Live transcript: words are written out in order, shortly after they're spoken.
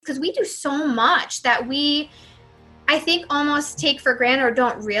because we do so much that I think, almost take for granted or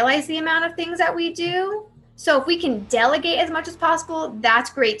don't realize the amount of things that we do. So if we can delegate as much as possible, that's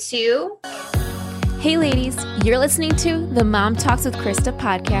great too. Hey ladies, you're listening to the Mom Talks with Krista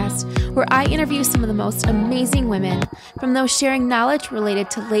podcast, where I interview some of the most amazing women, from those sharing knowledge related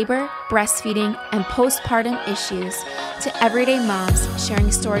to labor, breastfeeding, and postpartum issues, to everyday moms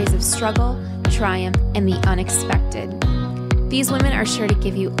sharing stories of struggle, triumph, and the unexpected. These women are sure to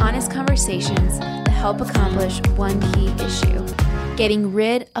give you honest conversations that help accomplish one key issue: getting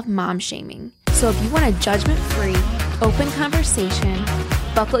rid of mom shaming. So if you want a judgment-free, open conversation,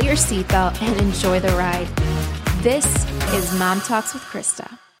 buckle your seatbelt and enjoy the ride. This is Mom Talks with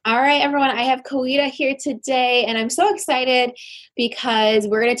Krista. All right, everyone, I have Quoida here today, and I'm so excited because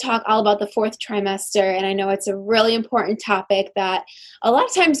we're going to talk all about the fourth trimester, and I know it's a really important topic that a lot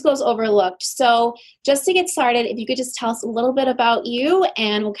of times goes overlooked. So just to get started, if you could just tell us a little bit about you,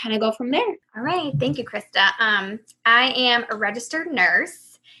 and we'll kind of go from there. All right, thank you, Krista. I am a registered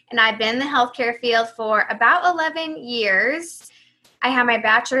nurse, and I've been in the healthcare field for about 11 years. I have my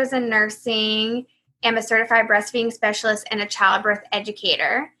bachelor's in nursing, am a certified breastfeeding specialist, and a childbirth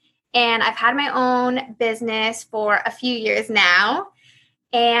educator. And I've had my own business for a few years now.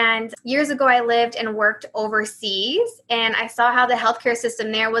 And years ago, I lived and worked overseas, and I saw how the healthcare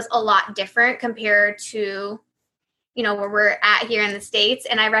system there was a lot different compared to, where we're at here in the States.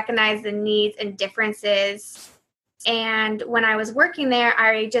 And I recognized the needs and differences. And when I was working there,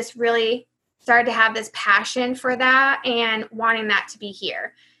 I just really started to have this passion for that and wanting that to be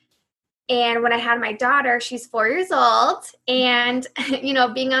here. And when I had my daughter, she's 4 years old, and,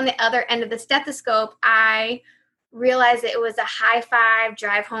 being on the other end of the stethoscope, I realized that it was a high five,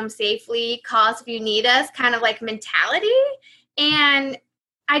 drive home safely, call us if you need us kind of like mentality. And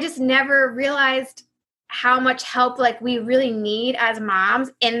I just never realized how much help we really need as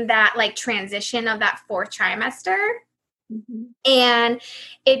moms in that transition of that fourth trimester. Mm-hmm. And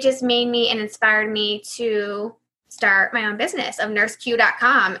it just made me and inspired me to start my own business of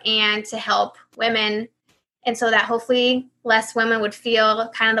nurseq.com and to help women. And so that hopefully less women would feel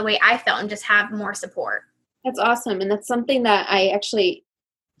kind of the way I felt and just have more support. That's awesome. And that's something that I actually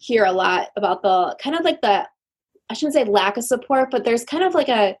hear a lot about, the kind of I shouldn't say lack of support, but there's kind of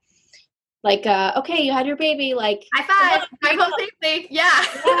okay, you had your baby, high five, I go safely. Yeah.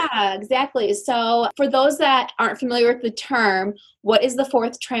 Yeah, exactly. So for those that aren't familiar with the term, what is the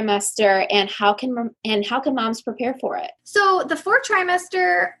fourth trimester, and how can moms prepare for it? So the fourth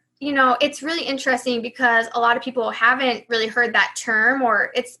trimester, it's really interesting because a lot of people haven't really heard that term,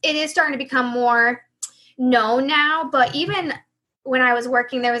 or it is starting to become more known now. But even when I was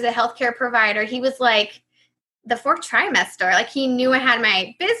working, there was a healthcare provider. He was like, the fourth trimester, he knew I had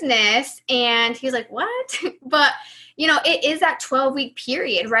my business, and he was like, what? But, it is that 12-week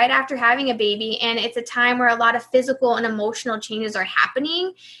period right after having a baby. And it's a time where a lot of physical and emotional changes are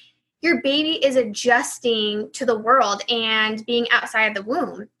happening. Your baby is adjusting to the world and being outside of the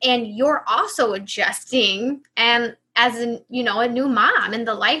womb. And you're also adjusting and as a new mom in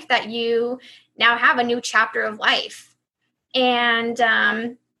the life that you now have, a new chapter of life.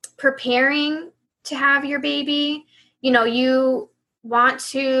 And preparing to have your baby, you want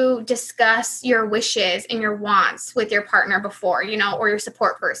to discuss your wishes and your wants with your partner before, or your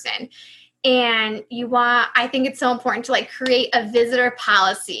support person. And I think it's so important to create a visitor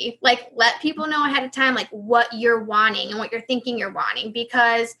policy, let people know ahead of time, what you're wanting and what you're thinking you're wanting,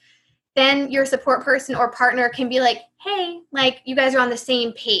 because then your support person or partner can be like, hey, you guys are on the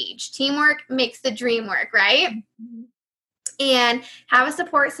same page. Teamwork makes the dream work, right? Mm-hmm. And have a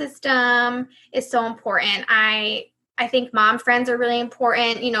support system is so important. I think mom friends are really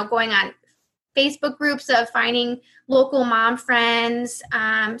important, going on Facebook groups of finding local mom friends.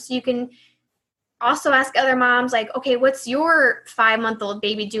 So you can also ask other moms, okay, what's your 5-month-old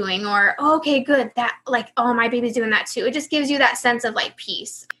baby doing? Or, oh, okay, good. That my baby's doing that too. It just gives you that sense of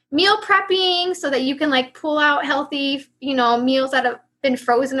peace. Meal prepping so that you can pull out healthy, meals that have been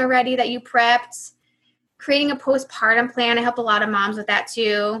frozen already that you prepped. Creating a postpartum plan. I help a lot of moms with that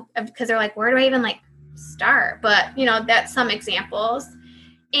too, because they're like, where do I even start? But that's some examples.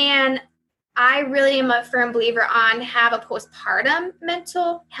 And I really am a firm believer on have a postpartum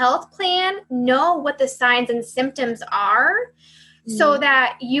mental health plan, know what the signs and symptoms are, so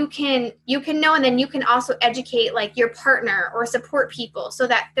that you can know, and then you can also educate your partner or support people so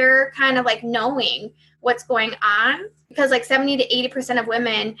that they're kind of knowing what's going on, because 70 to 80% of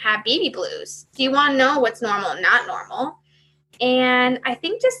women have baby blues. So you want to know what's normal and not normal. And I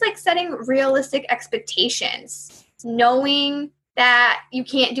think just setting realistic expectations, knowing that you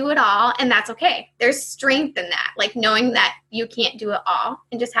can't do it all, and that's okay. There's strength in that, like knowing that you can't do it all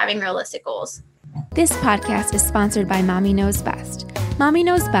and just having realistic goals. This podcast is sponsored by Mommy Knows Best. Mommy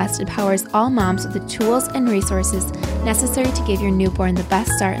Knows Best empowers all moms with the tools and resources necessary to give your newborn the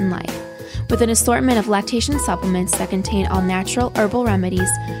best start in life. With an assortment of lactation supplements that contain all natural herbal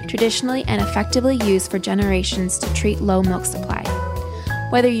remedies traditionally and effectively used for generations to treat low milk supply.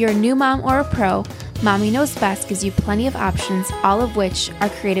 Whether you're a new mom or a pro, Mommy Knows Best gives you plenty of options, all of which are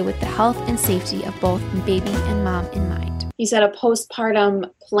created with the health and safety of both baby and mom in mind. You said a postpartum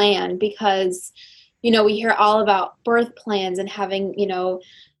plan because, we hear all about birth plans and having,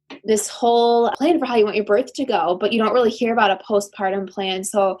 this whole plan for how you want your birth to go, but you don't really hear about a postpartum plan.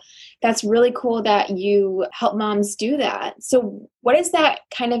 So that's really cool that you help moms do that. So what does that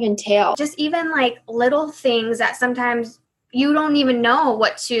kind of entail? Just even like little things that sometimes you don't even know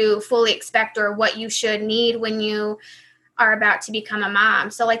what to fully expect or what you should need when you are about to become a mom.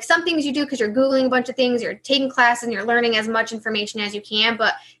 So like some things you do because you're Googling a bunch of things, you're taking classes and you're learning as much information as you can,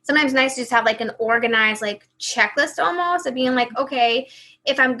 but sometimes it's nice to just have like an organized like checklist almost of being like, okay,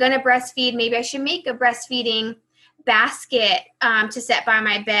 if I'm going to breastfeed, maybe I should make a breastfeeding basket to set by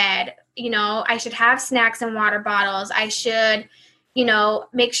my bed. I should have snacks and water bottles. I should,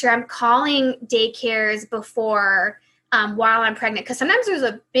 make sure I'm calling daycares before while I'm pregnant, because sometimes there's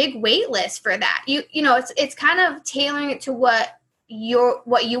a big wait list for that. It's kind of tailoring it to what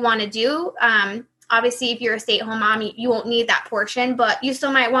you want to do. Obviously, if you're a stay-at-home mom, you won't need that portion, but you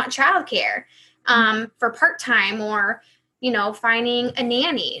still might want childcare for part-time or finding a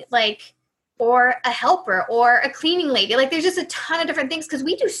nanny, or a helper or a cleaning lady. Like there's just a ton of different things because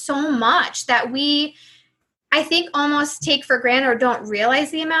we do so much that I think almost take for granted or don't realize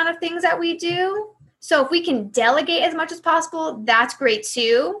the amount of things that we do. So if we can delegate as much as possible, that's great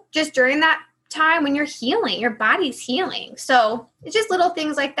too. Just during that time when you're healing, your body's healing. So it's just little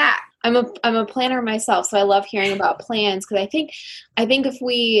things like that. I'm a planner myself, so I love hearing about plans because I think if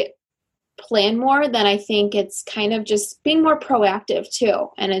we plan more, then I think it's kind of just being more proactive too.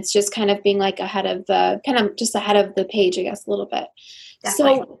 And it's just kind of being like ahead of the page, I guess, a little bit.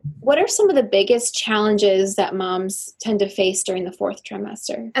 Definitely. So what are some of the biggest challenges that moms tend to face during the fourth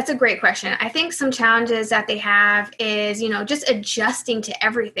trimester? That's a great question. I think some challenges that they have is, just adjusting to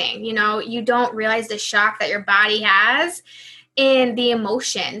everything. You don't realize the shock that your body has and the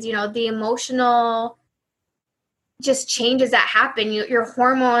emotions, the emotional just changes that happen. Your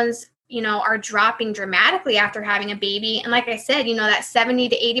hormones are dropping dramatically after having a baby. And like I said, that 70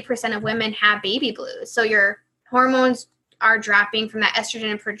 to 80% of women have baby blues. So your hormones are dropping from that estrogen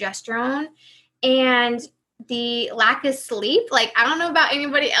and progesterone. And the lack of sleep, I don't know about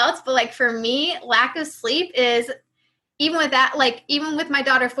anybody else, but for me, lack of sleep is, even with that, even with my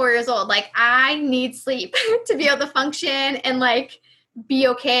daughter 4 years old, I need sleep to be able to function and be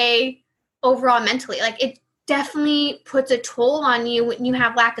okay overall mentally. It definitely puts a toll on you when you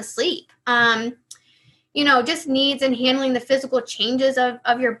have lack of sleep. Just needs and handling the physical changes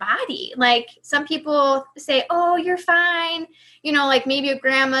of your body. Some people say, oh, you're fine. Maybe a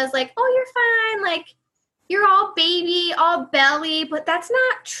grandma's oh, you're fine. You're all baby, all belly, but that's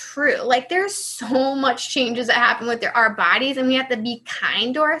not true. There's so much changes that happen with our bodies, and we have to be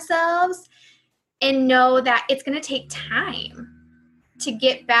kind to ourselves and know that it's going to take time to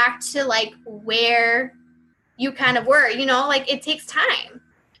get back to where you kind of were, it takes time.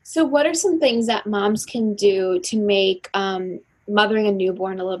 So what are some things that moms can do to make mothering a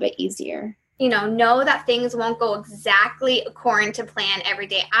newborn a little bit easier? Know that things won't go exactly according to plan every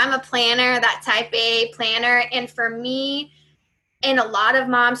day. I'm a planner, that type A planner. And for me, and a lot of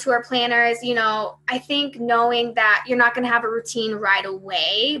moms who are planners, I think knowing that you're not going to have a routine right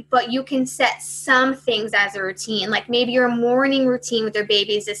away, but you can set some things as a routine. Maybe your morning routine with your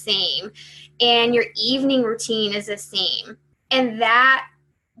baby is the same and your evening routine is the same. And that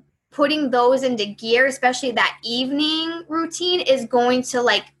putting those into gear, especially that evening routine, is going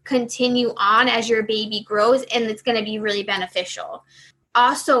to continue on as your baby grows, and it's going to be really beneficial.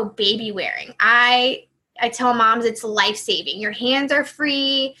 Also, baby wearing. I tell moms it's life-saving. Your hands are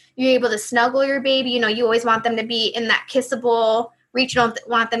free. You're able to snuggle your baby. You always want them to be in that kissable reach. You don't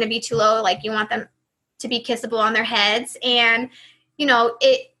want them to be too low. You want them to be kissable on their heads. And,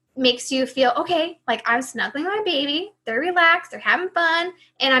 it makes you feel, okay, I'm snuggling my baby. They're relaxed. They're having fun.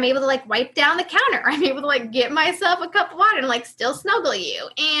 And I'm able to wipe down the counter. I'm able to get myself a cup of water and still snuggle you.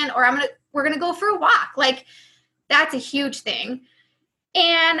 Or we're going to go for a walk. That's a huge thing.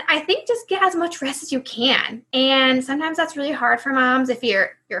 And I think just get as much rest as you can. And sometimes that's really hard for moms if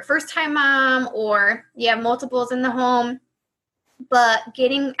you're a first-time mom or you have multiples in the home. but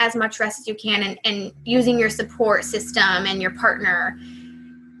getting as much rest as you can and using your support system and your partner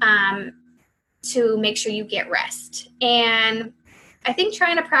to make sure you get rest. And I think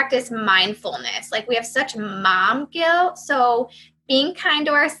trying to practice mindfulness, like we have such mom guilt. So being kind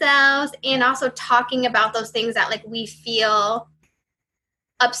to ourselves and also talking about those things that like we feel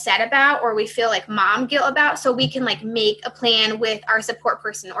upset about or we feel like mom guilt about, so we can like make a plan with our support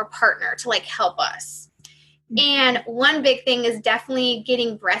person or partner to like help us. And one big thing is definitely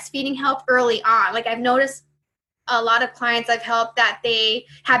getting breastfeeding help early on. Like I've noticed a lot of clients I've helped that they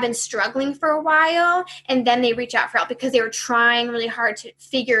have been struggling for a while and then they reach out for help because they were trying really hard to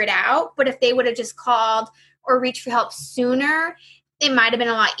figure it out. But if they would have just called or reached for help sooner, it might have been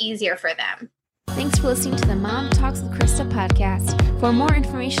a lot easier for them. Thanks for listening to the Mom Talks with Krista podcast. For more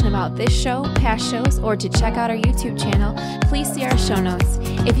information about this show, past shows, or to check out our YouTube channel, please see our show notes.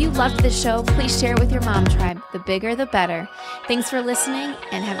 If you loved this show, please share it with your mom tribe. The bigger, the better. Thanks for listening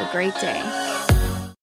and have a great day.